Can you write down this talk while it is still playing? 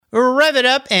Rev it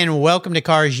up and welcome to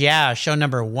Cars Yeah, show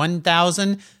number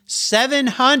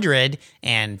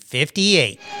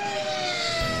 1758.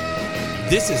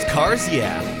 This is Cars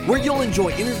Yeah, where you'll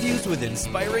enjoy interviews with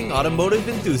inspiring automotive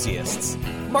enthusiasts.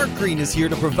 Mark Green is here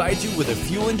to provide you with a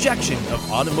fuel injection of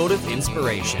automotive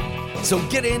inspiration. So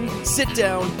get in, sit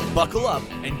down, buckle up,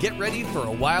 and get ready for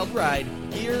a wild ride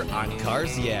here on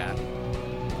Cars Yeah.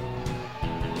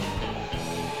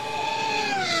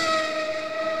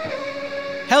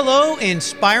 Hello,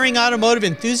 inspiring automotive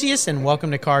enthusiasts, and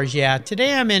welcome to Cars Yeah.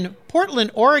 Today I'm in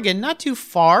Portland, Oregon, not too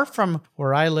far from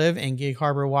where I live in Gig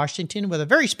Harbor, Washington, with a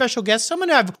very special guest, someone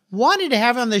I've wanted to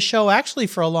have on the show actually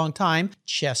for a long time,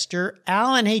 Chester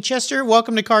Allen. Hey, Chester,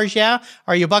 welcome to Cars Yeah.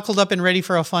 Are you buckled up and ready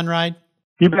for a fun ride?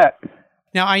 You bet.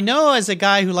 Now, I know as a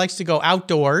guy who likes to go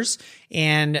outdoors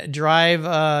and drive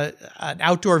an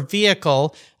outdoor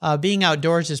vehicle, being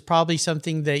outdoors is probably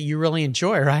something that you really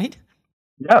enjoy, right?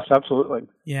 Yes, absolutely.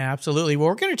 Yeah, absolutely. Well,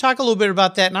 we're going to talk a little bit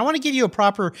about that, and I want to give you a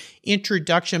proper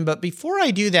introduction. But before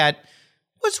I do that,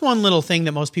 what's one little thing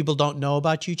that most people don't know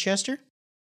about you, Chester?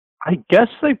 I guess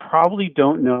they probably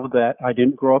don't know that I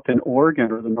didn't grow up in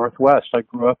Oregon or the Northwest. I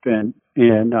grew up in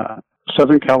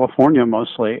Southern California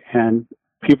mostly, and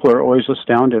people are always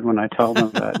astounded when I tell them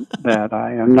that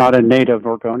I am not a native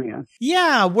Oregonian.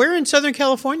 Yeah, where in Southern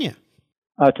California?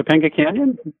 Topanga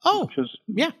Canyon. Oh,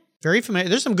 yeah. Very familiar.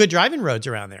 There's some good driving roads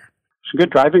around there. Some good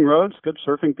driving roads, good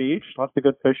surfing beach, lots of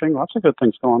good fishing, lots of good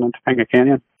things going on in Topanga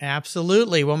Canyon.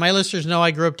 Absolutely. Well, my listeners know I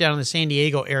grew up down in the San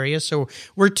Diego area, so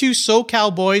we're two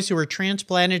SoCal boys who were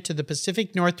transplanted to the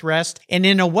Pacific Northwest. And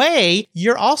in a way,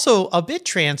 you're also a bit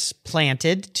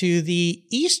transplanted to the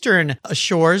eastern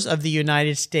shores of the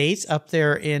United States up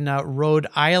there in Rhode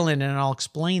Island, and I'll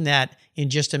explain that in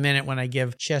just a minute when I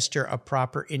give Chester a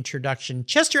proper introduction.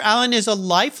 Chester Allen is a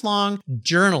lifelong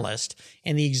journalist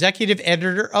and the executive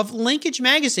editor of Linkage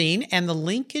Magazine and the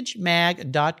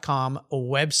linkagemag.com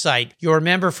website. You'll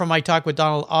remember from my talk with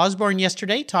Donald Osborne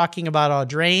yesterday talking about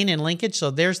Audrain and linkage, so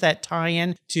there's that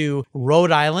tie-in to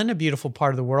Rhode Island, a beautiful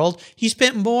part of the world. He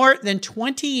spent more than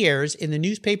 20 years in the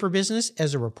newspaper business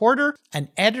as a reporter, an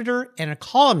editor, and a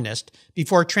columnist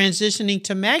before transitioning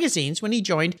to magazines when he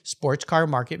joined Sports Car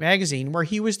Market Magazine, where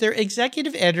he was their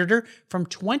executive editor from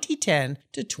 2010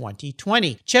 to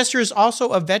 2020. Chester is also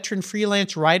a veteran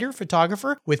freelance writer,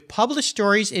 photographer, with published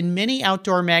stories in many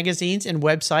outdoor magazines and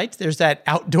websites. There's that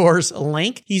Outdoors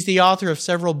link. He's the author of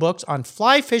several books on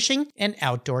fly fishing and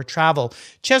outdoor travel.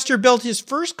 Chester built his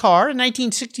first car, a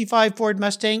 1965 Ford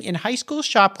Mustang, in high school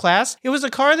shop class. It was a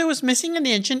car that was missing an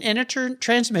engine and a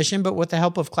transmission, but with the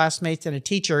help of classmates and a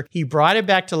teacher, he brought it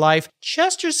back to life.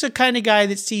 Chester's the kind of guy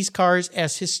that sees cars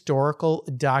as historical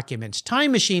documents,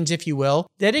 time machines, if you will,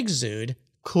 that exude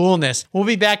coolness. We'll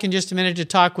be back in just a minute to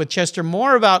talk with Chester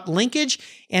more about linkage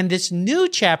and this new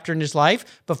chapter in his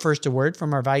life. But first, a word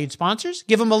from our valued sponsors.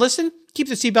 Give them a listen. Keep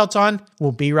the seatbelts on.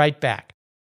 We'll be right back.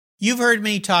 You've heard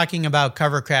me talking about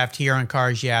Covercraft here on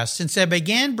Cars Yeah since I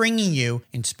began bringing you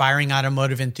inspiring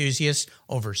automotive enthusiasts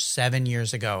over 7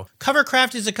 years ago.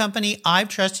 Covercraft is a company I've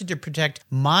trusted to protect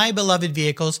my beloved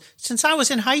vehicles since I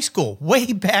was in high school,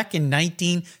 way back in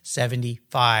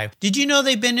 1975. Did you know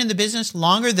they've been in the business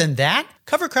longer than that?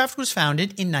 Covercraft was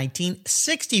founded in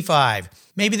 1965.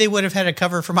 Maybe they would have had a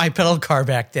cover for my pedal car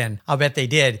back then. I'll bet they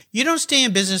did. You don't stay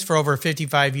in business for over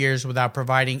 55 years without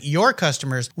providing your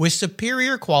customers with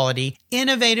superior quality,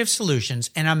 innovative solutions,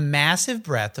 and a massive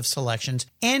breadth of selections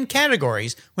and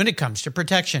categories when it comes to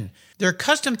protection. Their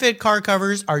custom-fit car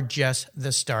covers are just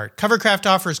the start. Covercraft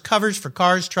offers covers for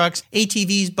cars, trucks,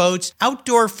 ATVs, boats,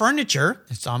 outdoor furniture,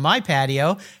 it's on my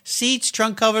patio, seats,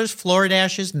 trunk covers, floor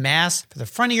dashes, masks for the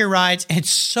front of your rides, and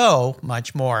so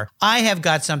much more. I have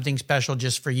got something special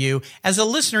just for you as a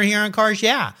listener here on Cars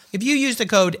Yeah. If you use the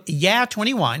code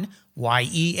YEAH21,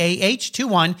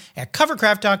 YEAH21 at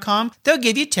covercraft.com, they'll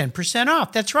give you 10%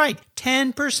 off. That's right,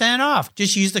 10% off.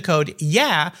 Just use the code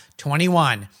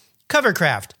YEAH21.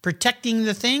 Covercraft, protecting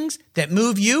the things that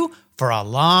move you for a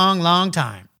long, long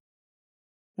time.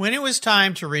 When it was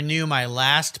time to renew my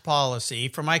last policy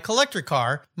for my collector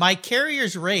car, my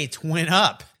carrier's rates went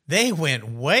up. They went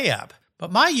way up.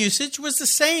 But my usage was the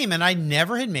same and I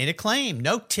never had made a claim.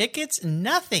 No tickets,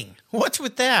 nothing. What's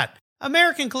with that?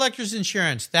 American Collectors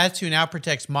Insurance, that's who now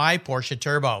protects my Porsche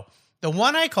Turbo. The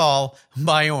one I call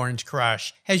my Orange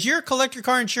Crush. Has your collector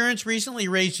car insurance recently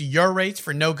raised your rates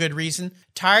for no good reason?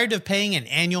 Tired of paying an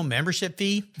annual membership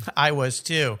fee? I was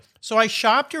too. So I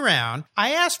shopped around,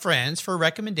 I asked friends for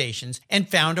recommendations, and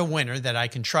found a winner that I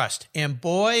can trust. And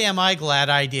boy, am I glad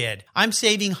I did. I'm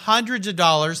saving hundreds of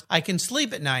dollars. I can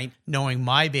sleep at night knowing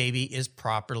my baby is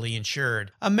properly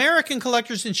insured. American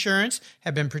Collectors Insurance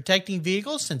have been protecting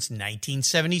vehicles since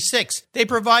 1976. They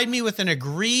provide me with an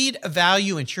agreed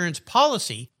value insurance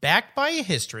policy backed by a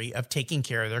history of taking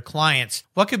care of their clients.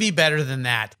 What could be better than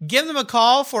that? Give them a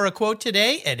call for a quote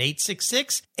today at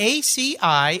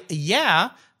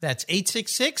 866-ACI-YEAH. That's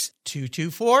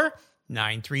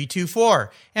 866-224-9324.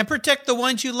 And protect the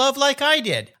ones you love like I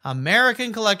did.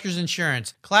 American Collectors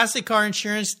Insurance. Classic car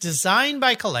insurance designed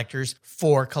by collectors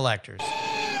for collectors.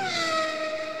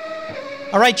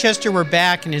 All right, Chester, we're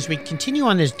back. And as we continue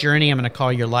on this journey I'm going to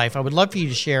call your life, I would love for you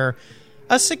to share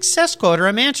a success quote or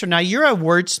a mantra. Now, you're a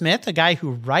wordsmith, a guy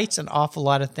who writes an awful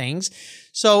lot of things.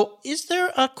 So is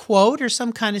there a quote or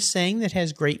some kind of saying that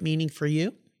has great meaning for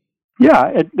you?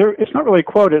 Yeah, it's not really a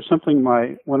quote. It's something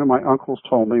one of my uncles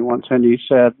told me once, and he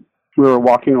said, we were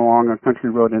walking along a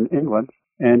country road in England,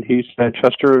 and he said,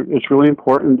 Chester, it's really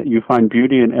important that you find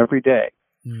beauty in every day.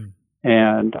 Mm.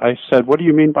 And I said, what do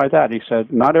you mean by that? He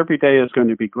said, not every day is going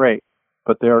to be great,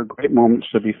 but there are great moments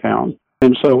to be found.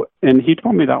 And he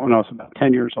told me that when I was about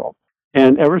 10 years old.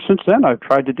 And ever since then, I've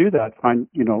tried to do that.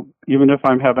 Even if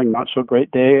I'm having not so great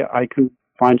day, I can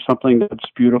find something that's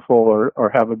beautiful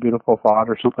or have a beautiful thought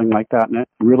or something like that, and it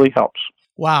really helps.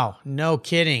 Wow, no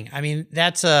kidding. I mean,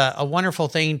 that's a wonderful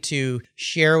thing to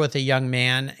share with a young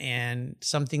man and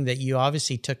something that you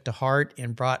obviously took to heart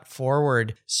and brought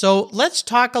forward. So let's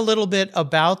talk a little bit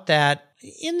about that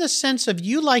in the sense of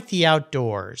you like the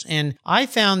outdoors. And I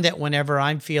found that whenever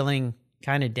I'm feeling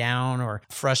kind of down or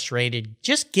frustrated,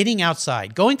 just getting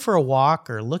outside, going for a walk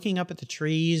or looking up at the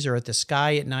trees or at the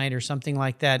sky at night or something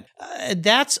like that,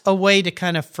 that's a way to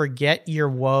kind of forget your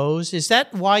woes. Is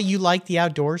that why you like the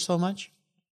outdoors so much?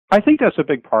 I think that's a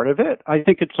big part of it. I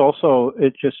think it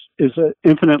just is an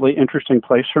infinitely interesting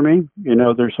place for me.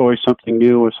 There's always something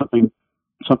new or something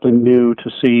new to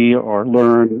see or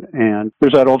learn. And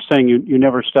there's that old saying, you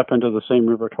never step into the same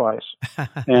river twice.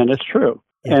 And it's true.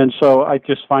 Yeah. And so I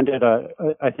just find it,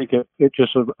 I think it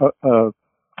just a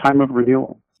time of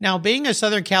renewal. Now, being a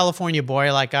Southern California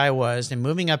boy like I was and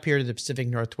moving up here to the Pacific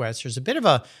Northwest, there's a bit of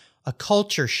a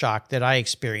culture shock that I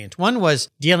experienced. One was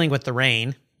dealing with the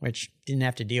rain, which didn't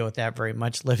have to deal with that very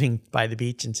much living by the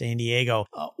beach in San Diego.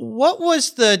 What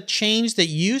was the change that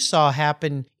you saw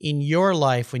happen in your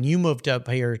life when you moved up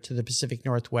here to the Pacific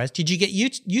Northwest? Did you get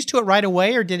used to it right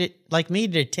away, or did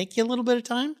it take you a little bit of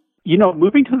time?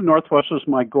 Moving to the Northwest was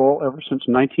my goal ever since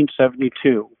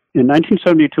 1972. In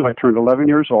 1972, I turned 11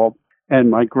 years old, and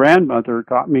my grandmother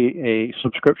got me a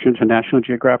subscription to National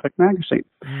Geographic magazine.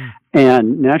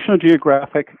 And National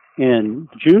Geographic in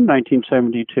June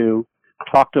 1972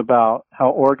 talked about how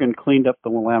Oregon cleaned up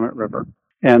the Willamette River.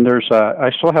 And I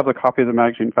still have a copy of the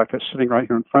magazine. In fact, it's sitting right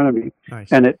here in front of me.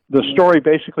 Nice. And the story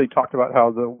basically talked about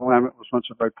how the Willamette was once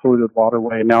a very polluted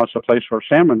waterway, and now it's a place where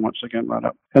salmon once again run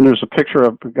up. And there's a picture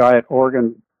of a guy at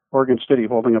Oregon City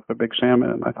holding up a big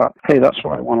salmon, and I thought, hey, that's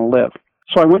where I want to live.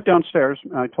 So I went downstairs,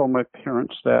 and I told my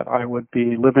parents that I would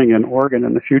be living in Oregon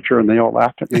in the future, and they all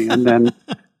laughed at me. And then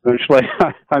eventually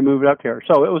I moved up here.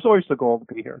 So it was always the goal to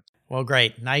be here. Well,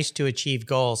 great. Nice to achieve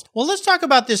goals. Well, let's talk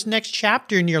about this next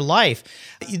chapter in your life.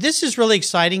 This is really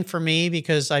exciting for me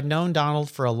because I've known Donald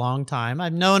for a long time.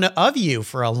 I've known of you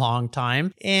for a long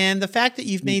time. And the fact that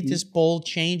you've made this bold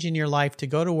change in your life to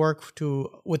go to work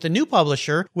with a new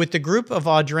publisher, with the group of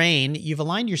Audrain, you've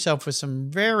aligned yourself with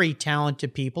some very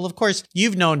talented people. Of course,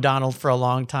 you've known Donald for a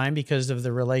long time because of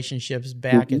the relationships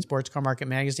back at Sports Car Market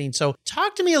Magazine. So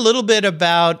talk to me a little bit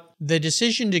about the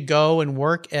decision to go and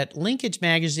work at Linkage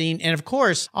Magazine, and of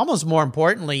course, almost more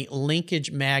importantly,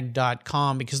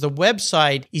 linkagemag.com, because the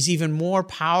website is even more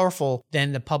powerful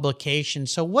than the publication.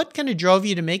 So what kind of drove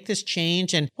you to make this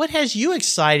change, and what has you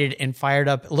excited and fired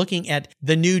up looking at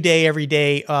the new day every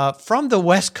day from the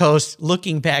West Coast,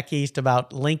 looking back east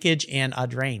about Linkage and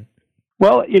Audrain?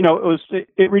 Well,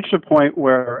 it reached a point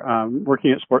where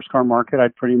working at Sports Car Market,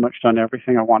 I'd pretty much done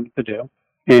everything I wanted to do.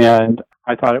 And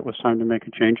I thought it was time to make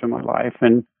a change in my life.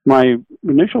 And my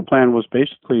initial plan was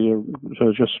basically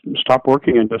to just stop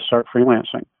working and just start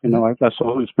freelancing. That's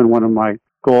always been one of my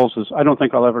goals. Is I don't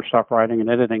think I'll ever stop writing and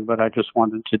editing, but I just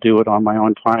wanted to do it on my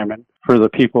own time and for the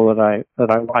people that I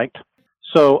liked.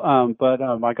 So,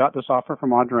 I got this offer from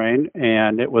Audrain,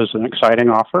 and it was an exciting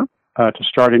offer to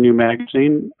start a new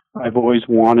magazine. I've always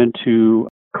wanted to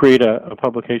create a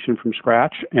publication from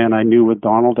scratch, and I knew with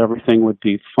Donald everything would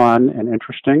be fun and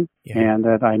interesting, and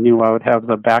that I knew I would have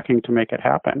the backing to make it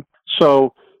happen.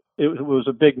 So it was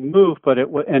a big move, but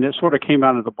and it sort of came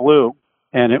out of the blue,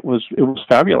 and it was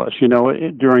fabulous.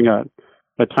 During a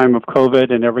time of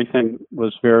COVID and everything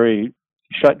was very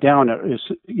shut down.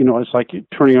 It's like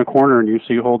turning a corner and you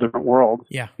see a whole different world.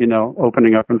 Yeah.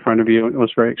 Opening up in front of you. It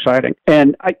was very exciting.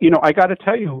 And I got to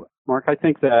tell you, Mark, I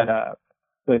think that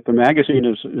the magazine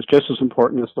is just as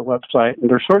important as the website, and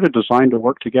they're sort of designed to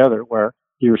work together, where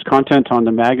there's content on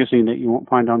the magazine that you won't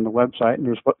find on the website, and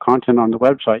there's content on the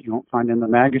website you won't find in the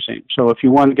magazine. So if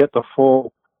you want to get the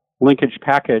full linkage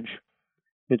package,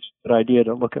 it's a good idea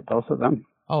to look at both of them.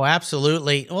 Oh,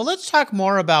 absolutely. Well, let's talk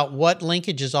more about what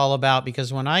Linkage is all about,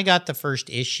 because when I got the first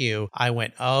issue, I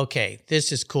went, okay,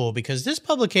 this is cool, because this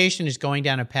publication is going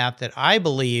down a path that I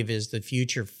believe is the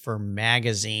future for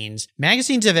magazines.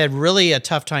 Magazines have had really a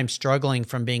tough time struggling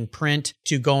from being print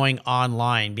to going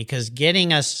online, because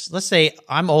getting us, let's say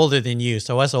I'm older than you,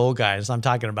 so us old guys, I'm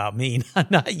talking about me,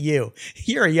 not you.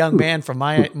 You're a young man from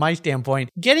my standpoint.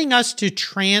 Getting us to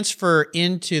transfer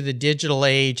into the digital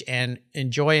age and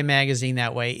enjoy a magazine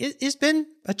that way, it's been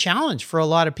a challenge for a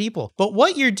lot of people. But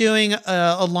what you're doing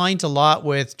aligns a lot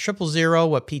with 000,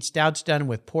 what Pete Stout's done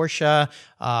with Porsche,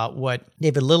 what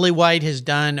David Lillywhite has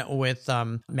done with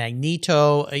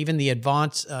Magneto, even the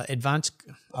Avance, am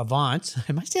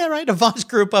I saying that right? Avance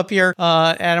group up here,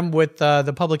 Adam, with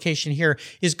the publication here,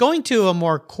 is going to a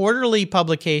more quarterly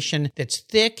publication that's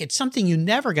thick. It's something you're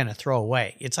never going to throw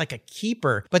away. It's like a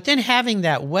keeper. But then having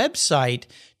that website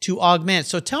to augment.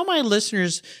 So tell my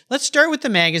listeners, let's start with the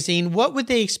magazine. What would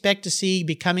they expect to see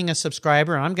becoming a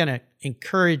subscriber? I'm going to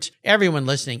encourage everyone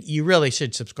listening, you really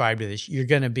should subscribe to this. You're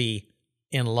going to be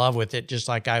in love with it, just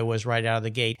like I was right out of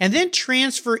the gate. And then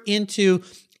transfer into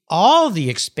all the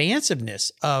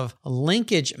expansiveness of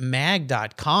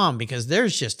linkagemag.com, because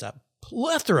there's just a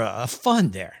plethora of fun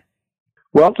there.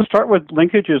 Well, to start with,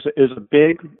 Linkage is a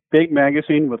big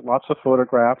magazine with lots of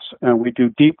photographs, and we do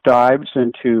deep dives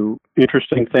into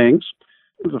interesting things.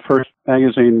 The first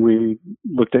magazine, we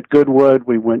looked at Goodwood,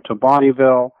 we went to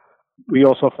Bonneville. We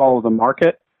also follow the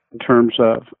market in terms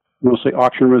of mostly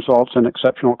auction results and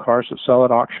exceptional cars that sell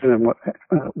at auction, and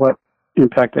what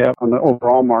impact they have on the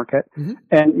overall market. Mm-hmm.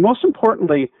 And most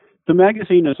importantly, the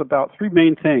magazine is about three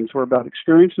main things. We're about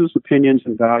experiences, opinions,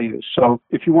 and values. So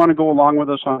if you want to go along with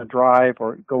us on a drive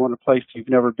or go in a place you've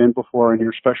never been before in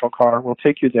your special car, we'll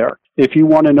take you there. If you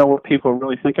want to know what people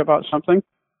really think about something,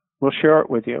 we'll share it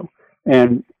with you.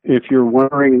 And if you're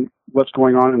wondering what's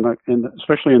going on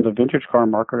especially in the vintage car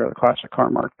market or the classic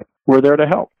car market, we're there to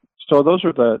help. So those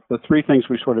are the three things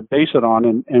we sort of base it on,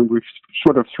 and we've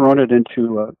sort of thrown it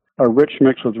into a rich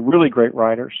mix with really great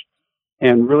writers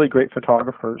and really great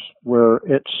photographers, where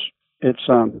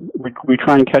we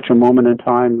try and catch a moment in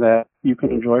time that you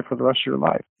can enjoy for the rest of your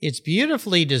life. It's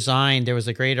beautifully designed. There was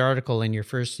a great article in your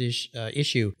first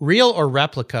issue, Real or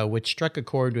Replica, which struck a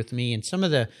chord with me. And some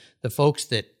of the folks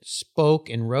that spoke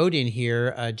and wrote in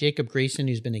here, Jacob Greason,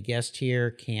 who's been a guest here,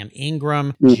 Cam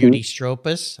Ingram, mm-hmm. Judy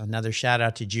Stropus. Another shout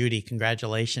out to Judy.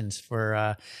 Congratulations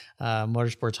for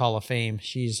Motorsports Hall of Fame.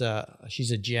 She's a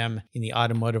gem in the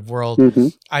automotive world. Mm-hmm.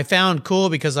 I found cool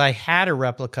because I had a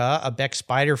replica, a Beck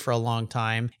Spider, for a long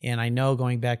time. And I know,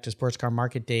 going back to Sports Car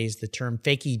Market days, the term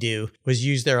fakey-do was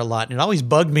used there a lot. And it always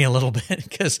bugged me a little bit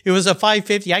because it was a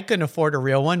 550. I couldn't afford a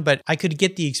real one, but I could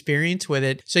get the experience with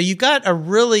it. So you got a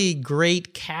really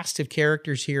great cast of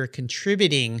characters here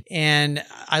contributing. And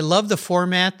I love the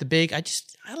format,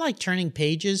 I like turning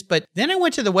pages. But then I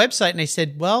went to the website and I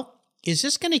said, well, is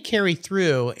this going to carry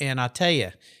through? And I'll tell you,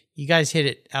 you guys hit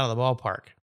it out of the ballpark.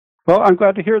 Well, I'm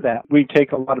glad to hear that. We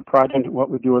take a lot of pride in what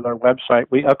we do with our website.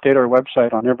 We update our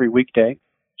website on every weekday.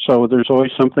 So there's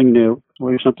always something new,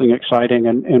 always something exciting,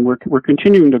 and we're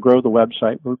continuing to grow the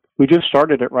website. We just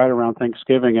started it right around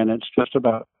Thanksgiving, and it's just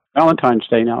about Valentine's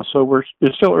Day now. So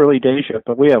it's still early days yet,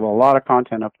 but we have a lot of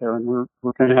content up there, and we're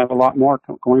going to have a lot more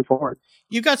going forward.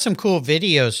 You've got some cool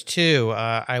videos too.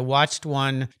 I watched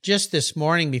one just this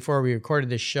morning before we recorded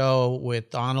the show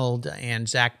with Donald and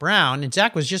Zach Brown. And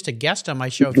Zach was just a guest on my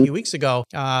show a few weeks ago,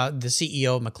 the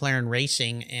CEO of McLaren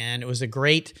Racing. And it was a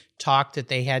great talk that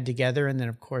they had together. And then,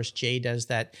 of course, Jay does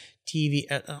that TV.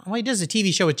 He does a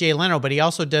TV show with Jay Leno, but he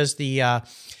also does the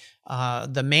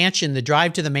mansion, the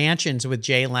drive to the mansions with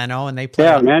Jay Leno, and they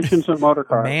play mansions and motor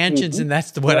cars. Mansions, mm-hmm. And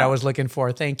that's what I was looking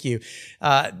for. Thank you.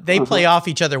 They play off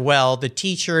each other well. The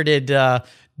t-shirted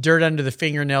dirt under the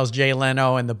fingernails Jay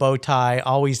Leno and the bow tie,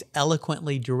 always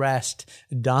eloquently dressed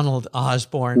Donald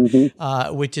Osborne,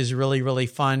 which is really, really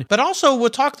fun. But also, we'll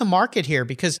talk the market here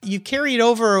because you carried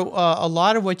over a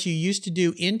lot of what you used to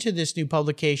do into this new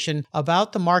publication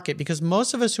about the market, because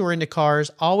most of us who are into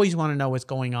cars always want to know what's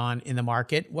going on in the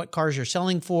market, what cars are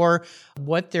selling for,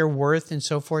 what they're worth, and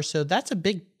so forth. So that's a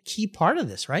big key part of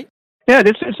this, right? Yeah,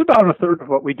 it's about a third of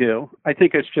what we do. I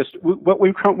think it's just what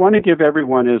we want to give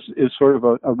everyone is sort of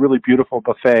a really beautiful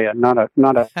buffet, and not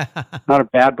a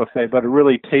bad buffet, but a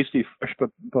really tasty, fresh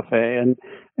buffet,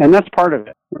 and that's part of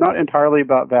it. We're not entirely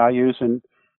about values, and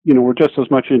we're just as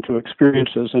much into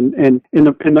experiences. And in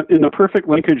the perfect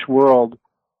linkage world,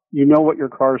 you know what your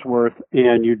car's worth,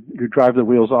 and you drive the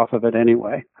wheels off of it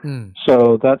anyway.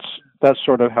 So that's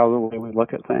sort of how the way we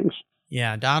look at things.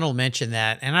 Yeah, Donald mentioned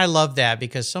that. And I love that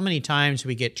because so many times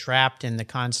we get trapped in the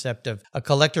concept of a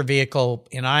collector vehicle.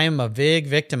 And I am a big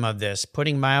victim of this.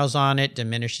 Putting miles on it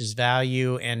diminishes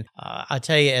value. And I'll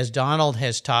tell you, as Donald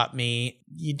has taught me,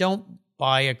 you don't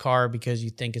buy a car because you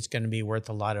think it's going to be worth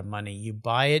a lot of money. You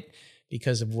buy it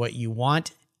because of what you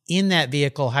want in that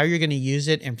vehicle, how you're going to use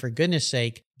it. And for goodness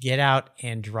sake, get out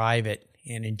and drive it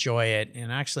and enjoy it.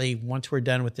 And actually, once we're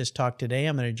done with this talk today,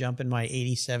 I'm going to jump in my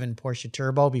 87 Porsche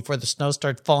Turbo before the snow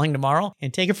starts falling tomorrow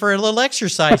and take it for a little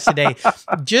exercise today,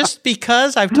 just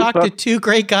because I've talked to two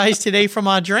great guys today from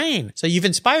Audrain. So you've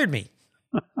inspired me.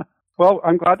 Well,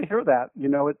 I'm glad to hear that.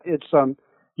 It's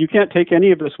you can't take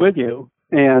any of this with you.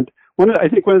 And I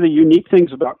think one of the unique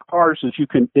things about cars is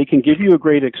they can give you a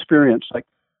great experience. Like,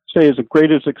 say, as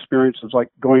great as experience as like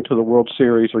going to the World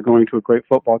Series or going to a great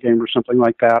football game or something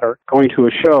like that, or going to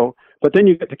a show, but then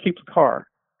you get to keep the car.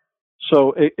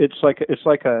 So it's like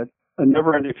a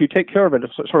never-ending, if you take care of it,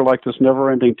 it's sort of like this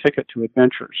never-ending ticket to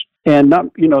adventures. And not,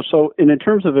 so in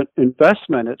terms of an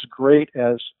investment, it's great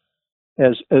as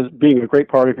being a great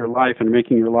part of your life and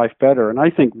making your life better. And I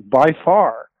think by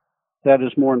far that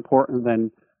is more important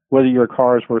than whether your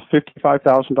car is worth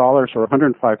 $55,000 or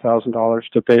 $105,000,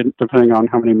 depending on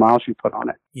how many miles you put on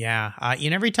it. Yeah.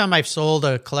 Every time I've sold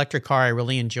a collector car I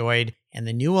really enjoyed and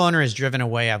the new owner has driven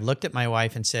away, I've looked at my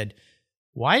wife and said,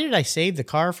 why did I save the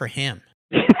car for him?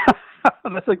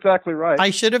 That's exactly right.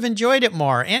 I should have enjoyed it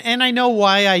more. And I know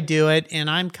why I do it. And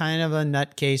I'm kind of a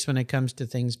nutcase when it comes to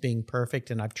things being perfect.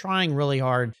 And I'm trying really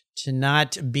hard to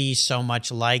not be so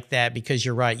much like that, because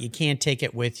you're right. You can't take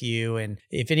it with you. And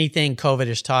if anything, COVID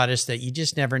has taught us that you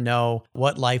just never know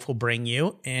what life will bring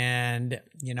you. And,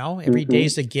 every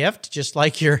day's a gift, just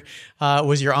like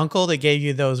was your uncle that gave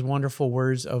you those wonderful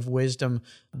words of wisdom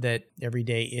that every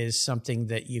day is something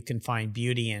that you can find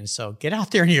beauty in. So get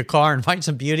out there in your car and find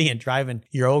some beauty in driving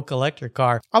your old collector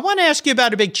car. I want to ask you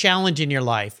about a big challenge in your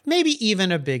life, maybe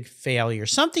even a big failure,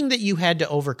 something that you had to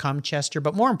overcome, Chester,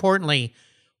 but more importantly,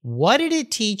 what did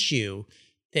it teach you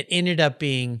that ended up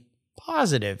being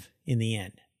positive in the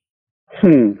end?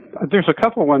 There's a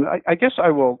couple of ones. I guess I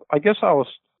will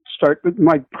start with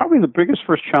probably the biggest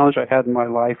first challenge I had in my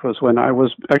life was when I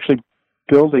was actually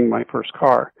building my first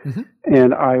car.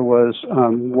 And I was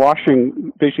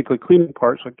basically cleaning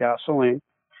parts with gasoline.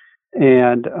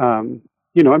 And,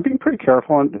 I'm being pretty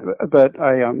careful, but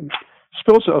I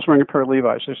was wearing a pair of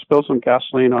Levi's. I spilled some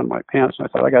gasoline on my pants, and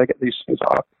I thought, I got to get these things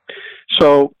off.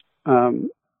 So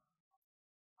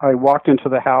I walked into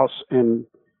the house, and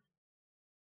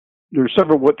there were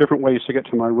several different ways to get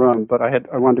to my room, but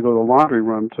I wanted to go to the laundry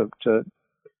room to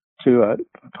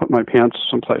put my pants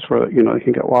someplace where they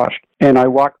can get washed. And I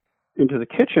walked into the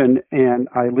kitchen, and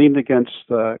I leaned against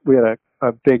we had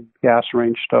a big gas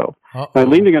range stove. I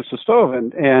leaned against the stove,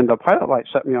 and the pilot light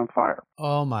set me on fire.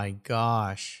 Oh my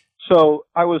gosh. So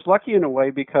I was lucky in a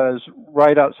way because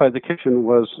right outside the kitchen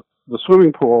was the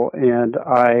swimming pool, and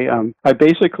I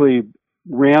basically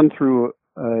ran through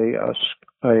a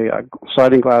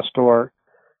sliding glass door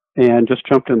and just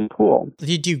jumped in the pool.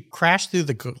 Did you crash through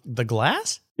the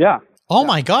glass? Yeah. Oh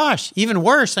my gosh, even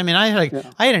worse. I mean, I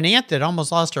had an aunt that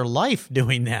almost lost her life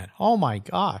doing that. Oh my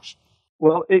gosh.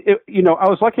 Well, I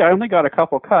was lucky. I only got a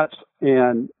couple cuts,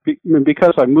 and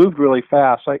because I moved really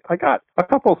fast, I got a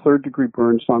couple third-degree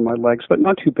burns on my legs, but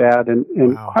not too bad, and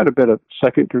Wow. quite a bit of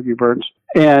second-degree burns.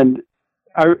 And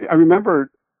I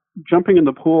remember jumping in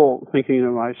the pool thinking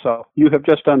to myself, you have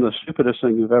just done the stupidest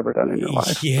thing you've ever done in your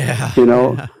life. Yeah.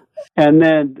 And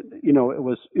then,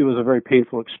 it was a very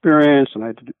painful experience, and I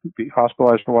had to be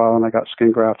hospitalized for a while, and I got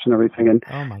skin grafts and everything. And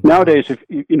Oh my nowadays, gosh.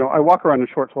 I walk around in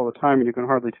shorts all the time, and you can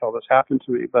hardly tell this happened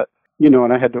to me, but,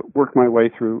 and I had to work my way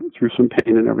through some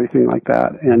pain and everything like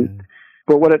that. And,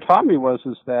 but what it taught me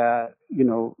is that,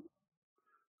 number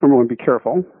one, be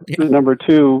careful. Yeah. Number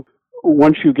two,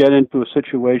 once you get into a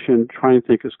situation, try and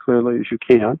think as clearly as you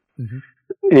can. Mm-hmm.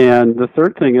 And the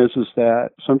third thing is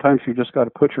that sometimes you just got to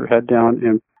put your head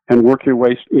down and work your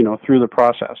way, through the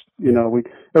process.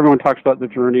 Everyone talks about the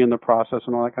journey and the process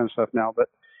and all that kind of stuff now, but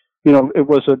it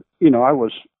was I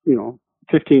was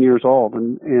 15 years old,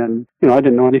 and I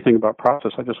didn't know anything about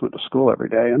process. I just went to school every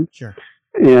day, and sure.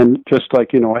 And just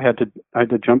like I had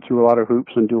to jump through a lot of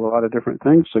hoops and do a lot of different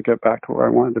things to get back to where I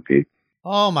wanted to be.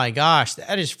 Oh my gosh,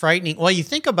 that is frightening. Well, you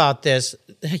think about this,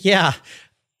 yeah.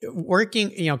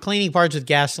 Working, cleaning parts with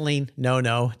gasoline.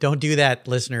 No, don't do that,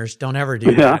 listeners. Don't ever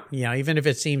do that. Even if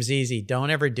it seems easy,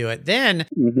 don't ever do it. Then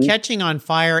catching on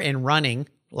fire and running.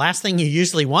 Last thing you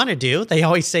usually want to do. They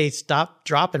always say stop,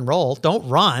 drop, and roll. Don't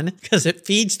run because it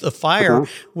feeds the fire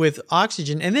with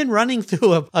oxygen. And then running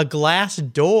through a glass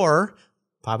door.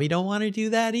 Probably don't want to do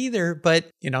that either. But,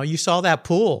 you saw that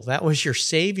pool. That was your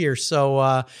savior.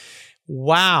 So,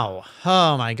 wow.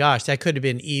 Oh my gosh. That could have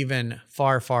been even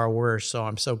far, far worse. So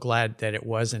I'm so glad that it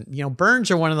wasn't. Burns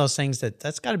are one of those things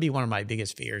that's got to be one of my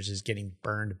biggest fears, is getting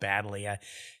burned badly. I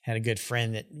had a good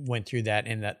friend that went through that,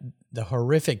 and the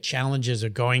horrific challenges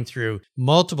of going through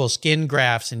multiple skin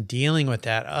grafts and dealing with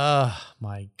that. Oh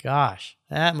my gosh.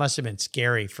 That must have been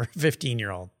scary for a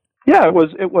 15-year-old. Yeah, it was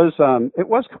kind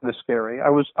of scary. I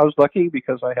was lucky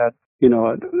because I had,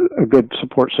 a good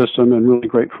support system and really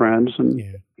great friends. And,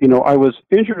 I was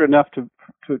injured enough to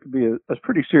be a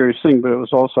pretty serious thing, but it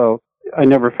was also, I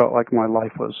never felt like my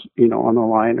life was, on the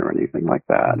line or anything like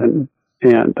that.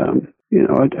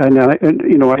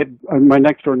 My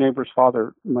next door neighbor's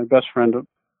father, my best friend,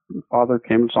 father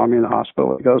came and saw me in the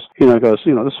hospital. He goes, this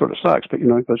sort of sucks, but, he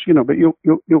goes, but you'll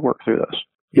work through this.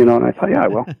 And I thought, yeah, I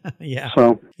will. Yeah.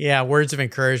 So, yeah, words of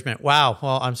encouragement. Wow.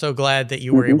 Well, I'm so glad that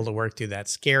you were able to work through that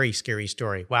scary, scary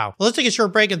story. Wow. Well, let's take a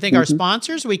short break and thank our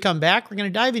sponsors. When we come back, we're going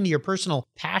to dive into your personal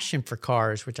passion for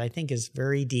cars, which I think is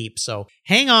very deep. So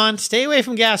hang on, stay away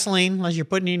from gasoline unless you're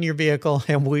putting it in your vehicle,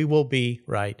 and we will be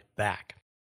right back.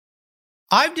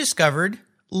 I've discovered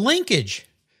Linkage.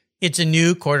 It's a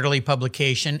new quarterly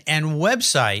publication and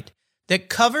website that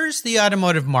covers the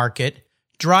automotive market,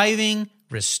 driving,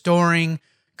 restoring,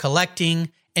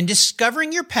 collecting, and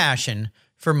discovering your passion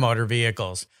for motor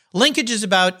vehicles. Linkage is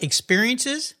about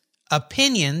experiences,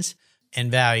 opinions, and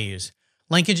values.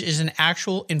 Linkage is an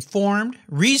actual informed,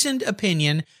 reasoned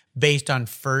opinion based on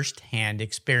first-hand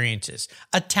experiences.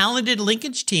 A talented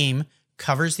Linkage team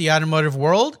covers the automotive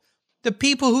world, the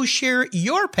people who share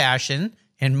your passion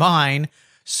and mine,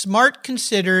 smart,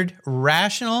 considered,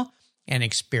 rational, and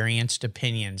experienced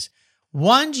opinions,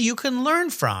 ones you can learn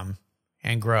from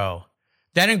and grow.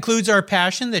 That includes our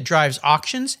passion that drives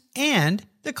auctions and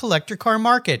the collector car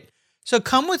market. So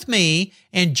come with me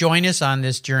and join us on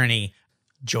this journey.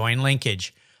 Join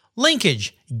Linkage.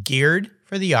 Linkage, geared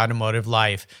for the automotive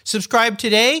life. Subscribe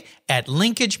today at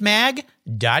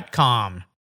linkagemag.com.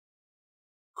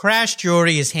 Crash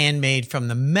jewelry is handmade from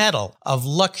the metal of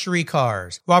luxury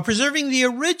cars while preserving the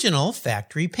original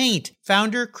factory paint.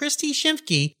 Founder Christy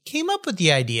Shimke came up with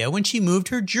the idea when she moved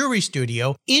her jewelry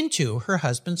studio into her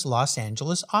husband's Los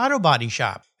Angeles auto body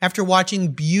shop. After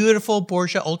watching beautiful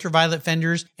Porsche ultraviolet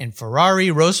fenders and Ferrari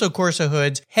Rosso Corsa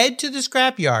hoods head to the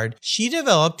scrapyard, she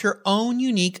developed her own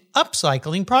unique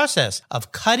upcycling process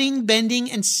of cutting,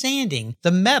 bending, and sanding the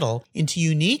metal into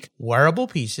unique, wearable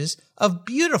pieces of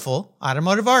beautiful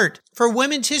automotive art. For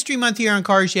Women's History Month here on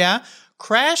Cars Yeah!,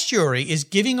 Crash Jewelry is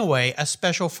giving away a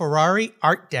special Ferrari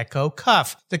Art Deco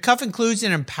cuff. The cuff includes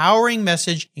an empowering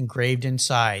message engraved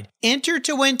inside. Enter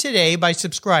to win today by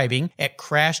subscribing at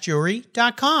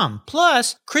crashjewelry.com.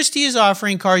 Plus, Christy is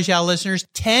offering Cars Yeah! listeners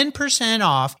 10%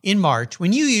 off in March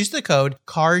when you use the code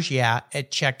CARSYEAH at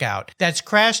checkout. That's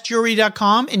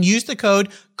crashjewelry.com and use the code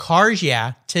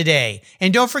CARSYEAH today.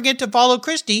 And don't forget to follow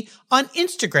Christy on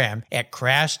Instagram at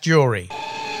Crash Jewelry.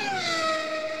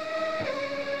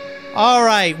 All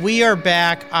right, we are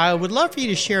back. I would love for you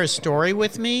to share a story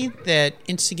with me that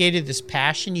instigated this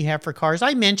passion you have for cars.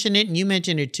 I mentioned it, and you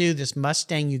mentioned it too, this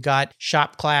Mustang you got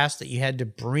shop class that you had to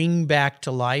bring back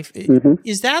to life.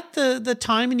 Is that the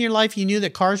time in your life you knew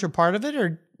that cars were part of it,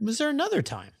 or was there another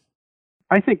time?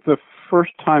 I think the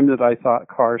first time that I thought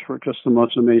cars were just the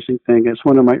most amazing thing is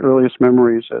one of my earliest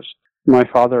memories is my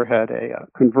father had a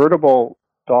convertible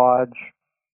Dodge,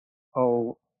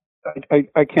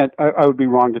 I can't. I would be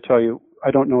wrong to tell you. I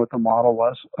don't know what the model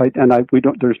was.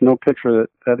 There's no picture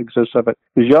that exists of it.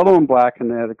 It was yellow and black,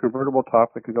 and they had a convertible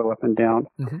top that could go up and down.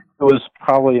 Mm-hmm. It was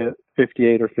probably a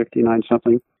 58 or 59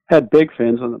 something. Had big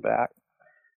fins on the back,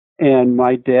 and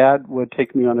my dad would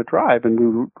take me on a drive, and we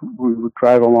would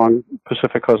drive along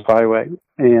Pacific Coast Highway,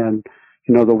 and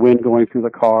the wind going through the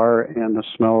car and the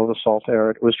smell of the salt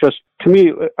air. It was just, to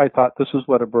me, I thought this is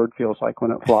what a bird feels like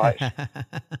when it flies.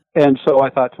 And so I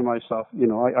thought to myself,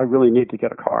 I really need to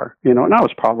get a car, and I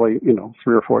was probably, 3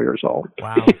 or 4 years old.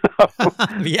 Wow.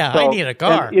 Yeah, so, I need a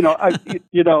car.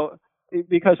 And,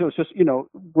 because it was just,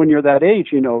 when you're that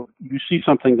age, you see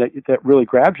something that really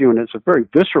grabs you, and it's a very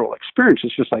visceral experience.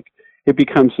 It's just like, it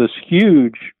becomes this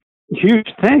huge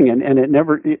thing. And it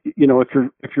never,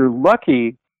 if you're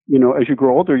lucky, as you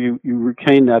grow older, you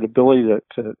retain that ability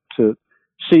to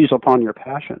seize upon your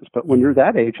passions. But when you're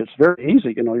that age, it's very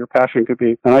easy. Your passion could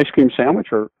be an ice cream sandwich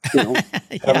or,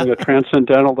 having a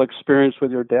transcendental experience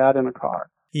with your dad in a car.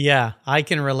 Yeah, I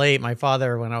can relate. My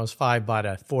father, when I was 5, bought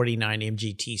a 49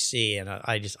 MGTC, and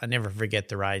I never forget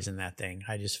the rides in that thing.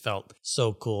 I just felt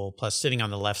so cool. Plus, sitting on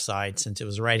the left side, since it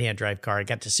was a right-hand drive car, I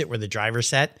got to sit where the driver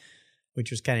sat,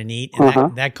 which was kind of neat.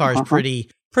 And that car is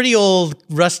pretty old,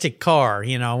 rustic car,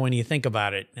 when you think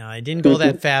about it. Now, I didn't go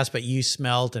that fast, but you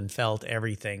smelled and felt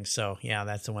everything. So, yeah,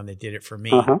 that's the one that did it for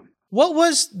me. What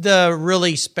was the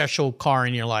really special car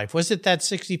in your life? Was it that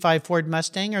 65 Ford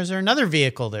Mustang, or is there another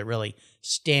vehicle that really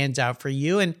stands out for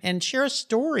you? And share a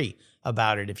story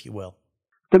about it, if you will.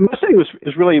 The Mustang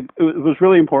was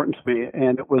really important to me,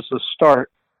 and it was a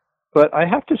start. But I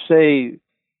have to say,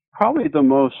 probably the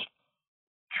most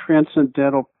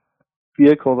transcendental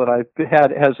vehicle that I've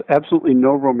had has absolutely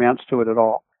no romance to it at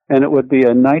all. And it would be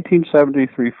a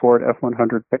 1973 Ford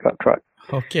F-100 pickup truck.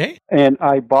 Okay. And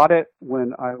I bought it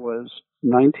when I was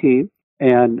 19,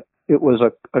 and it was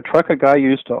a truck a guy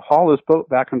used to haul his boat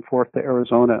back and forth to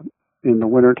Arizona in the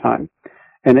wintertime.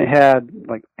 And it had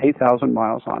like 8,000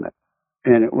 miles on it.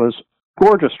 And it was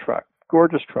gorgeous truck,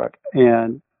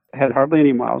 and had hardly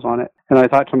any miles on it. And I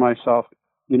thought to myself,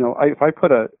 if I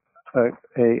put a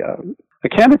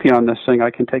canopy on this thing,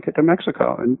 I can take it to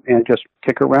Mexico and just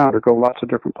kick around or go lots of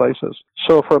different places.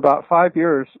 So for about 5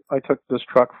 years, I took this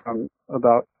truck from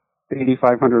about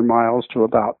 8,500 miles to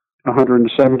about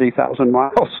 170,000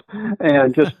 miles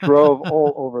and just drove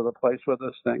all over the place with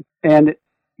this thing. And,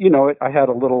 I had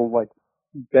a little like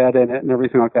bed in it and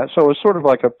everything like that. So it was sort of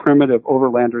like a primitive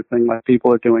overlander thing like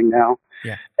people are doing now.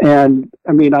 Yeah. And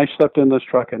I mean, I slept in this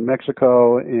truck in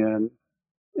Mexico,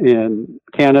 in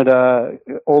Canada,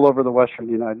 all over the Western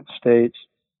United States.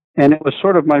 And it was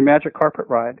sort of my magic carpet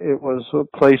ride. It was a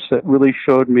place that really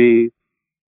showed me,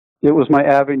 it was my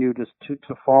avenue to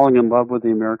falling in love with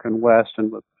the American West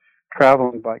and with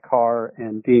traveling by car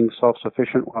and being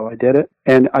self-sufficient while I did it.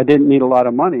 And I didn't need a lot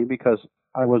of money because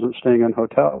I wasn't staying in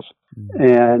hotels.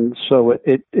 And so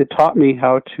it taught me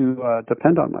how to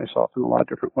depend on myself in a lot of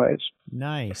different ways.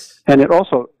 Nice. And it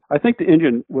also, I think the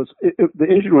engine was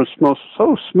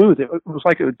so smooth. It was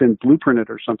like it had been blueprinted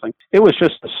or something. It was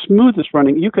just the smoothest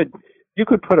running. You could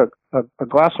put a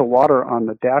glass of water on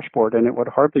the dashboard and it would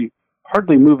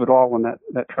hardly move at all when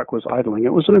that truck was idling.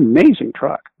 It was an amazing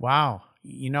truck. Wow.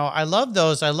 I love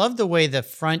those. I love the way the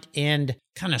front end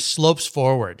kind of slopes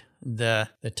forward. The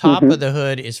top of the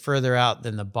hood is further out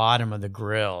than the bottom of the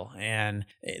grill. And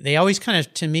they always kind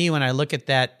of, to me, when I look at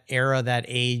that era, that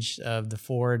age of the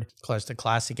Ford, plus the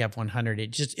classic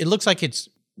F-100, it looks like it's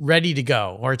ready to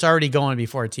go, or it's already going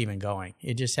before it's even going.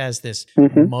 It just has this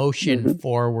motion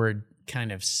forward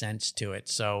kind of sense to it.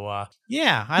 So,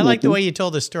 I like the way you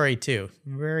told the story too.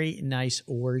 Very nice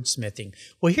wordsmithing.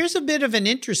 Well, here's a bit of an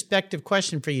introspective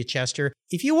question for you, Chester.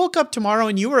 If you woke up tomorrow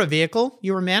and you were a vehicle,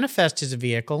 you were manifest as a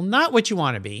vehicle, not what you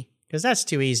want to be, because that's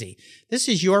too easy. This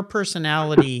is your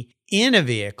personality in a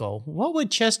vehicle. What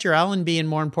would Chester Allen be, and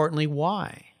more importantly,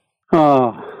 why?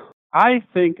 I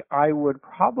think I would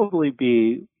probably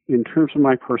be, in terms of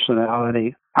my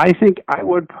personality, I think I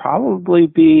would probably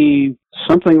be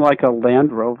something like a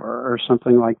Land Rover or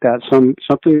something like that.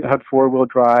 Something that had four-wheel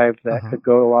drive that could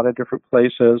go a lot of different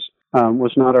places,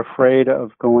 was not afraid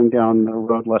of going down the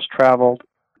road less traveled,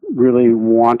 really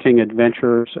wanting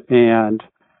adventures and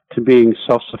to being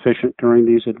self-sufficient during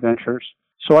these adventures.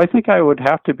 So I think I would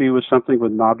have to be with something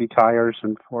with knobby tires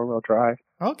and four-wheel drive.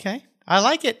 Okay. I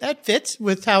like it. That fits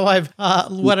with how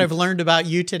what I've learned about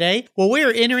you today. Well, we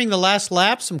are entering the last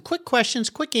lap. Some quick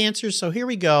questions, quick answers. So here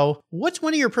we go. What's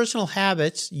one of your personal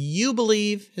habits you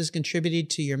believe has contributed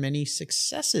to your many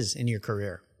successes in your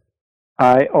career?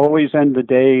 I always end the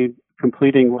day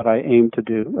completing what I aim to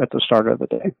do at the start of the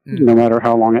day, no matter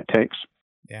how long it takes.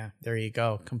 Yeah, there you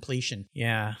go. Completion.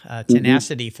 Yeah.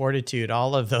 Tenacity, fortitude,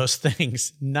 all of those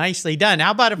things. Nicely done.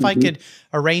 How about if I could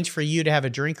arrange for you to have a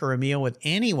drink or a meal with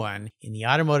anyone in the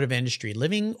automotive industry,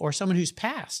 living or someone who's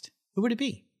passed? Who would it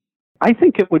be? I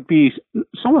think it would be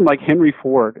someone like Henry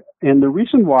Ford. And the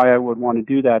reason why I would want to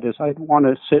do that is I'd want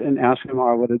to sit and ask him,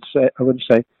 I would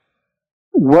say,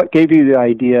 what gave you the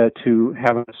idea to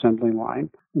have an assembly line?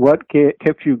 What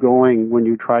kept you going when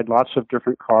you tried lots of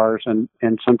different cars and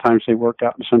sometimes they worked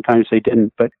out and sometimes they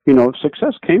didn't? But,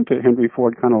 success came to Henry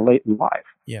Ford kind of late in life.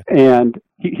 Yeah. And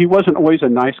he wasn't always a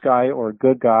nice guy or a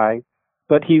good guy,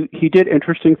 but he did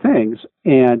interesting things.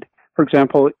 And, for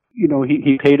example,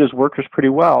 he paid his workers pretty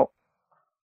well,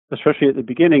 especially at the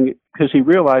beginning, because he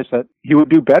realized that he would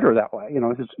do better that way.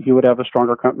 He would have a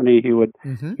stronger company, he would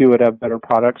have better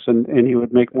products, and he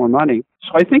would make more money.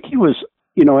 So I think he was,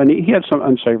 and he had some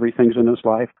unsavory things in his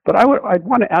life. But I'd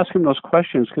want to ask him those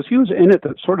questions because he was in it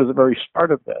at sort of the very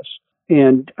start of this.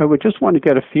 And I would just want to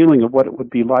get a feeling of what it would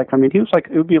be like. I mean,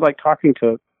 it would be like talking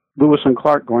to Lewis and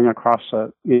Clark going across,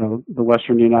 the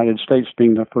Western United States,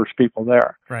 being the first people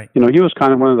there. Right. He was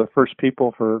kind of one of the first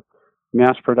people for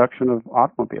mass production of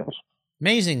automobiles.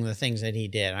 Amazing the things that he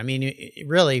did. I mean,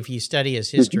 really, if you study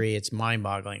his history, it's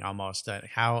mind-boggling almost.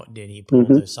 How did he pull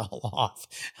this all off?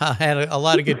 Had a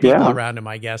lot of good people around him,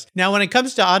 I guess. Now, when it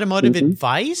comes to automotive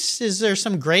advice, is there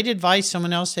some great advice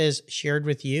someone else has shared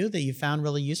with you that you found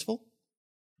really useful?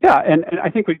 Yeah, and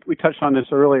I think we touched on this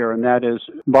earlier, and that is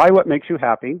buy what makes you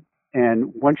happy.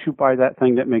 And once you buy that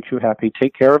thing that makes you happy,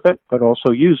 take care of it, but also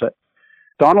use it.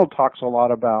 Donald talks a lot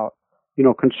about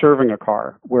conserving a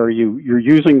car, where you're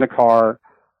using the car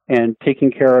and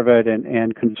taking care of it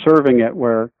and conserving it,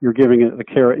 where you're giving it the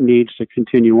care it needs to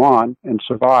continue on and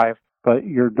survive, but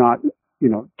you're not,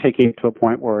 taking it to a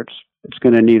point where it's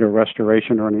going to need a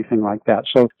restoration or anything like that.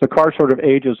 So the car sort of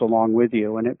ages along with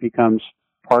you, and it becomes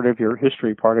part of your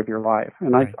history, part of your life.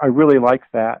 And right. I really like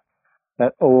that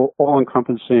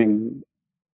all-encompassing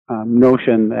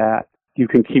notion that you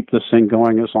can keep this thing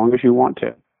going as long as you want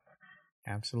to.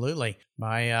 Absolutely.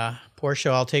 My Porsche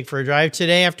I'll take for a drive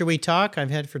today after we talk, I've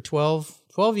had for 12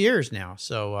 years now.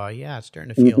 So, it's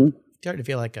starting to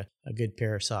feel like a good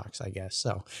pair of socks, I guess.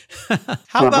 So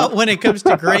how about when it comes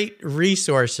to great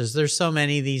resources? There's so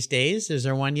many these days. Is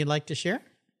there one you'd like to share?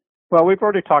 Well, we've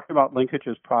already talked about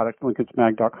Linkage's product,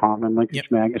 linkagemag.com and Linkage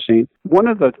Magazine. One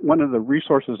of the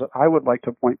resources that I would like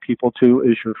to point people to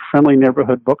is your friendly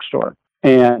neighborhood bookstore.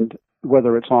 And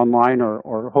whether it's online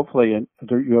or hopefully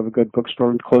you have a good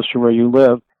bookstore close to where you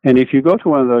live. And if you go to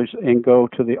one of those and go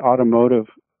to the automotive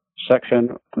section,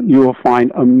 you will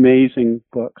find amazing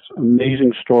books,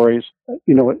 amazing stories.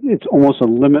 It's almost a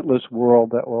limitless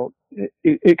world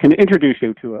it can introduce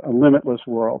you to a limitless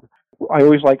world. I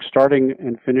always like starting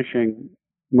and finishing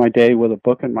my day with a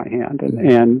book in my hand.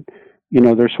 And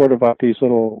there's sort of like these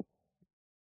little,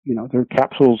 they're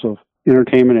capsules of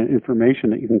entertainment and information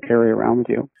that you can carry around with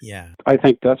you. Yeah. I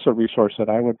think that's a resource that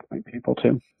I would point people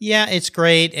to. Yeah, it's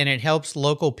great. And it helps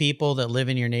local people that live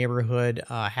in your neighborhood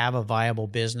have a viable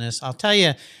business. I'll tell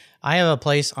you, I have a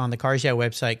place on the Cars Yeah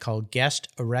website called Guest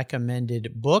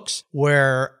Recommended Books,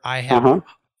 where I have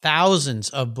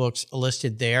thousands of books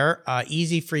listed there.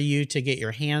 Easy for you to get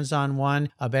your hands on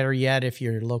one. Better yet, if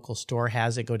your local store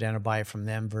has it, go down and buy it from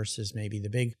them versus maybe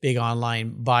the big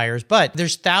online buyers. But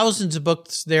there's thousands of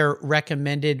books there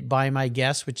recommended by my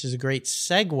guests, which is a great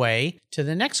segue to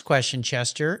the next question,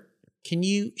 Chester. Can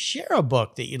you share a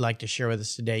book that you'd like to share with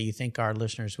us today you think our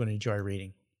listeners would enjoy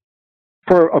reading?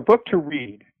 For a book to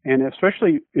read, and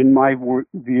especially in my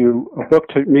view, a book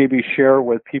to maybe share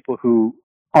with people who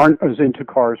aren't as into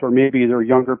cars, or maybe they're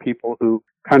younger people who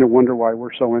kind of wonder why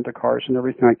we're so into cars and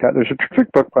everything like that. There's a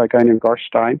terrific book by a guy named Garth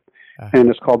Stein, and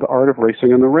it's called The Art of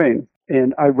Racing in the Rain.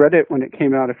 And I read it when it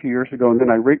came out a few years ago, and then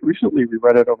I recently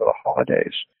reread it over the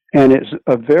holidays. And it's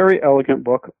a very elegant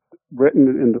book written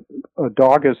in a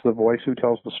dog is the voice who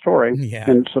tells the story. Yeah.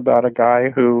 And it's about a guy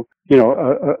who,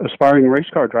 a aspiring race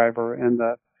car driver, and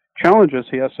the challenges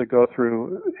he has to go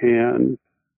through and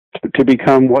to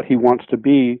become what he wants to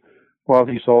be, while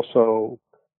he's also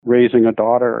raising a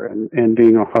daughter and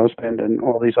being a husband and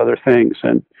all these other things.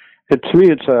 And to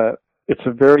me, it's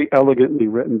a very elegantly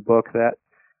written book that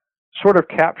sort of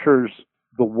captures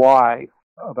the why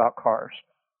about cars.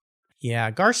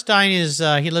 Yeah, Garth Stein is,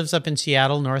 he lives up in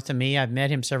Seattle, north of me. I've met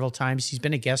him several times. He's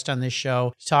been a guest on this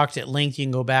show. He's talked at length. You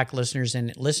can go back, listeners,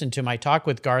 and listen to my talk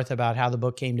with Garth about how the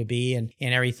book came to be and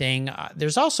everything.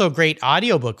 There's also a great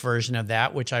audiobook version of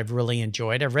that, which I've really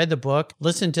enjoyed. I've read the book,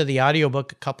 listened to the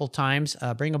audiobook a couple times.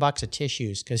 Bring a box of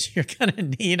tissues because you're going to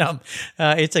need them.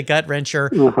 It's a gut wrencher.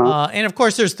 And of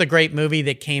course, there's the great movie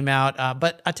that came out.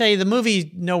 But I tell you, the movie's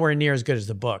nowhere near as good as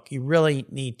the book. You really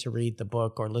need to read the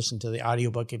book or listen to the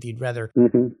audiobook if you'd rather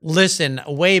listen.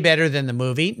 Way better than the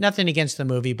movie. Nothing against the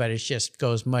movie, but it just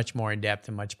goes much more in depth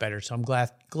and much better. So I'm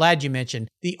glad you mentioned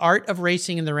The Art of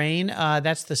Racing in the Rain.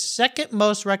 That's the second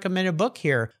most recommended book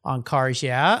here on Cars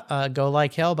Yeah. Go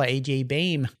Like Hell by A.J.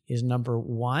 Baim is number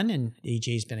 1, and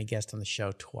AJ's been a guest on the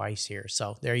show twice here.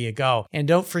 So there you go. And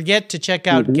don't forget to check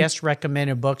out Guest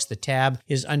Recommended Books. The tab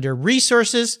is under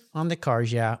Resources on the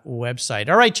Cars Yeah website.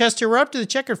 All right, Chester, we're up to the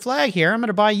checkered flag here. I'm going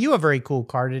to buy you a very cool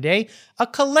car today, a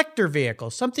collector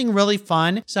vehicle, something really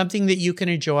fun, something that you can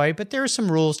enjoy, but there are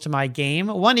some rules to my game.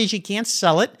 One is you can't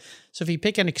sell it. So if you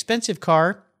pick an expensive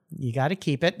car, you got to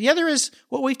keep it. The other is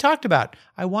what we've talked about.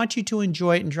 I want you to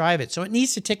enjoy it and drive it. So it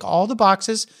needs to tick all the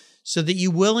boxes so that you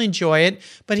will enjoy it.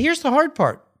 But here's the hard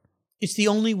part. It's the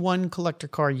only one collector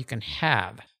car you can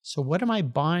have. So what am I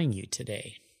buying you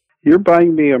today? You're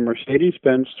buying me a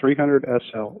Mercedes-Benz 300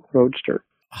 SL Roadster.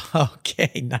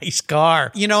 Okay, nice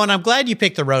car. You know, and I'm glad you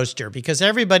picked the Roadster because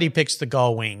everybody picks the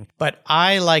Gullwing, but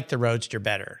I like the Roadster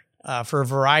better for a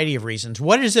variety of reasons.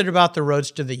 What is it about the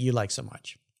Roadster that you like so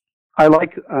much? I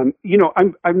like, I'm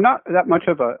not that much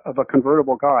of a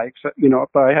convertible guy, except,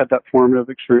 but I had that formative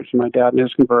experience with my dad and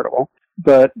his convertible.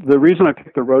 But the reason I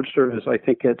picked the Roadster is I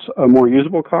think it's a more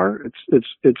usable car.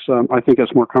 I think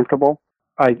it's more comfortable.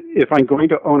 If I'm going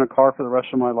to own a car for the rest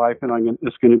of my life and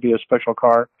it's going to be a special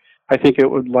car, I think I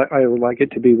would like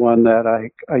it to be one that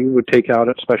I would take out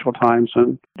at special times.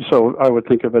 And so I would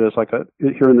think of it as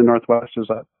here in the Northwest as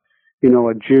a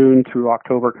June through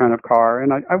October kind of car.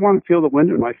 And I want to feel the wind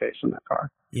in my face in that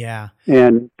car. Yeah.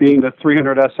 And being the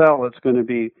 300 SL, it's going to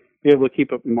be able to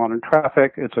keep up in modern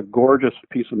traffic. It's a gorgeous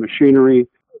piece of machinery.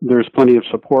 There's plenty of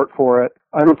support for it.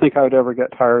 I don't think I would ever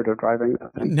get tired of driving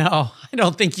that thing. No, I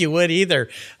don't think you would either.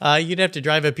 You'd have to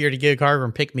drive up here to get a car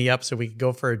and pick me up so we could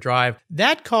go for a drive.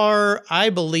 That car,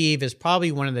 I believe, is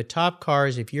probably one of the top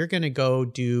cars if you're going to go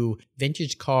do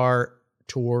vintage car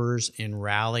tours and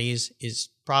rallies, is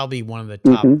probably one of the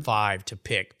top 5 to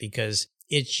pick because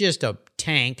it's just a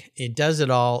tank. It does it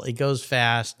all. It goes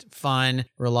fast, fun,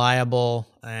 reliable.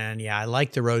 And yeah, I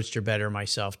like the Roadster better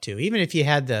myself too. Even if you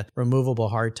had the removable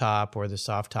hardtop or the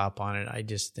soft top on it, I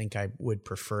just think I would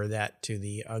prefer that to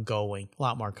the Gullwing. A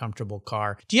lot more comfortable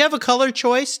car. Do you have a color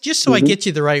choice? Just so I get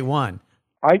you the right one.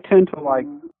 I tend to like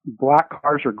black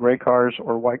cars or gray cars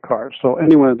or white cars. So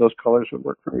any one of those colors would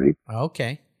work for me.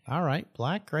 Okay. All right.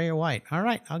 Black, gray, or white. All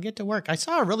right. I'll get to work. I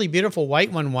saw a really beautiful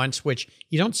white one once, which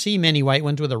you don't see many white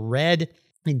ones with a red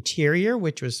interior,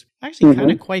 which was actually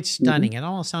kind of quite stunning. It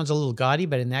almost sounds a little gaudy,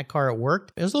 but in that car it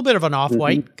worked. It was a little bit of an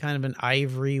off-white, kind of an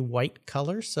ivory white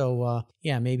color. So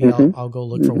yeah, maybe I'll go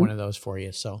look for one of those for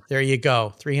you. So there you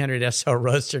go, 300 SL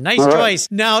Roadster. Nice choice.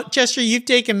 Right. Now, Chester, you've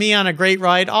taken me on a great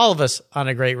ride, all of us on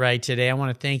a great ride today. I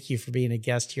want to thank you for being a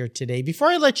guest here today. Before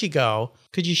I let you go,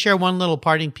 could you share one little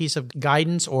parting piece of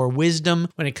guidance or wisdom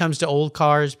when it comes to old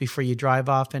cars before you drive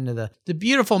off into the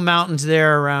beautiful mountains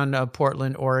there around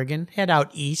Portland, Oregon? Head out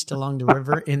east along the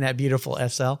river in that beautiful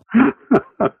SL.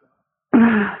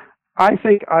 I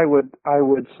think I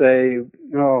would say,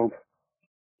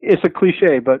 it's a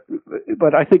cliche,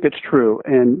 but I think it's true.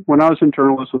 And when I was in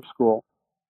journalism school,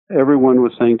 everyone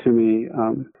was saying to me,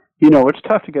 it's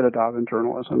tough to get a job in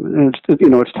journalism, and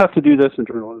it's tough to do this in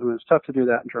journalism, and it's tough to do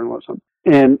that in journalism.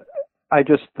 And I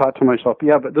just thought to myself,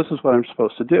 yeah, but this is what I'm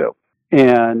supposed to do.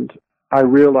 And I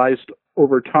realized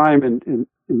over time in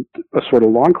a sort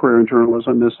of long career in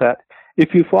journalism is that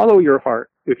if you follow your heart,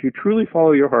 if you truly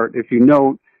follow your heart, if you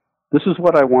know this is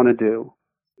what I want to do,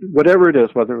 whatever it is,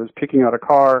 whether it was picking out a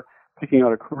car, picking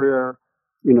out a career,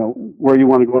 where you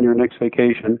want to go on your next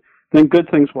vacation, then good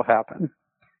things will happen.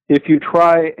 If you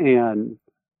try and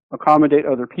accommodate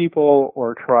other people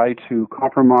or try to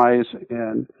compromise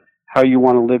in how you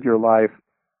want to live your life,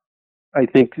 I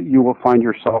think you will find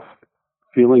yourself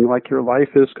feeling like your life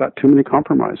has got too many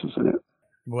compromises in it.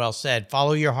 Well said.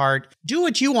 Follow your heart. Do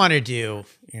what you want to do,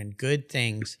 and good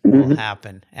things will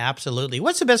happen. Absolutely.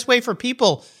 What's the best way for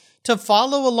people to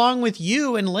follow along with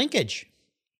you in Linkage?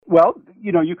 Well,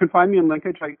 you can find me in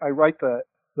Linkage. I write the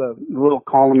little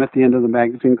column at the end of the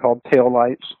magazine called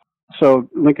Taillights. So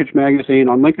Linkage Magazine,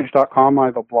 on linkage.com, I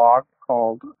have a blog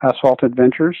called Asphalt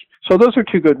Adventures. So those are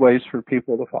two good ways for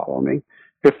people to follow me.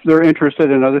 If they're interested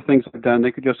in other things I've done,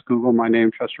 they could just Google my name,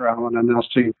 Chester Allen, and they'll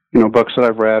see, books that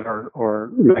I've read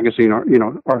or magazine or,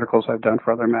 articles I've done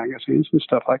for other magazines and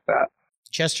stuff like that.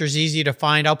 Chester's easy to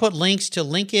find. I'll put links to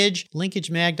Linkage,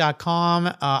 linkagemag.com,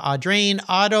 Audrain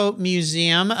Auto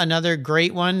Museum, another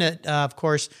great one that, of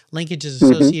course, Linkage is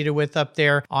associated with up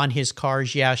there on his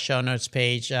Cars Yeah show notes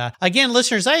page. Again,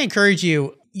 listeners, I encourage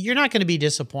you, you're not going to be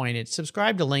disappointed.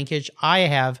 Subscribe to Linkage. I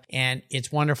have, and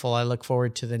it's wonderful. I look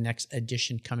forward to the next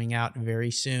edition coming out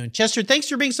very soon. Chester, thanks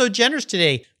for being so generous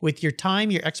today with your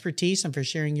time, your expertise, and for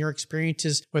sharing your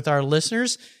experiences with our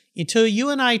listeners. Until you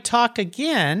and I talk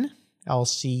again, I'll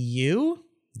see you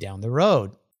down the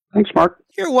road. Thanks, Mark.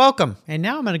 You're welcome. And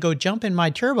now I'm going to go jump in my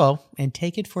turbo and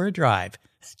take it for a drive.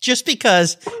 Just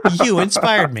because you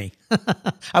inspired me.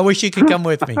 I wish you could come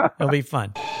with me. It'll be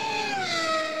fun.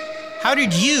 How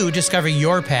did you discover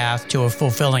your path to a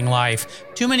fulfilling life?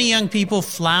 Too many young people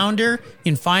flounder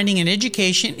in finding an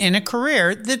education and a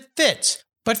career that fits.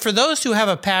 But for those who have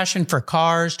a passion for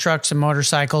cars, trucks, and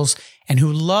motorcycles, and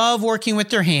who love working with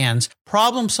their hands,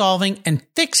 problem solving, and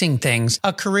fixing things,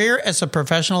 a career as a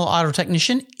professional auto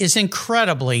technician is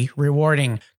incredibly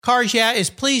rewarding. Cars Yeah! is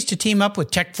pleased to team up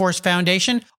with TechForce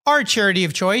Foundation, our charity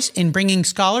of choice, in bringing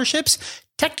scholarships,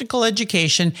 technical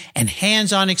education, and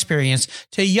hands-on experience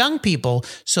to young people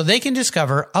so they can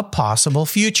discover a possible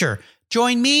future.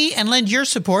 Join me and lend your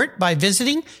support by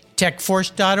visiting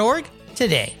techforce.org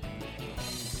today.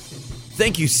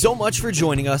 Thank you so much for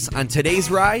joining us on today's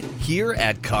ride here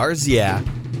at Cars Yeah!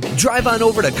 Drive on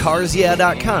over to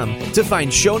carsyeah.com to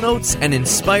find show notes and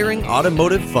inspiring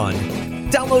automotive fun.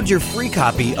 Download your free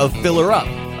copy of Filler Up,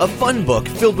 a fun book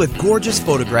filled with gorgeous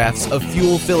photographs of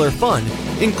fuel filler fun,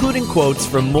 including quotes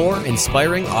from more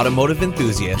inspiring automotive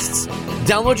enthusiasts.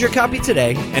 Download your copy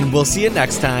today, and we'll see you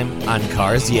next time on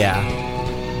Cars Yeah!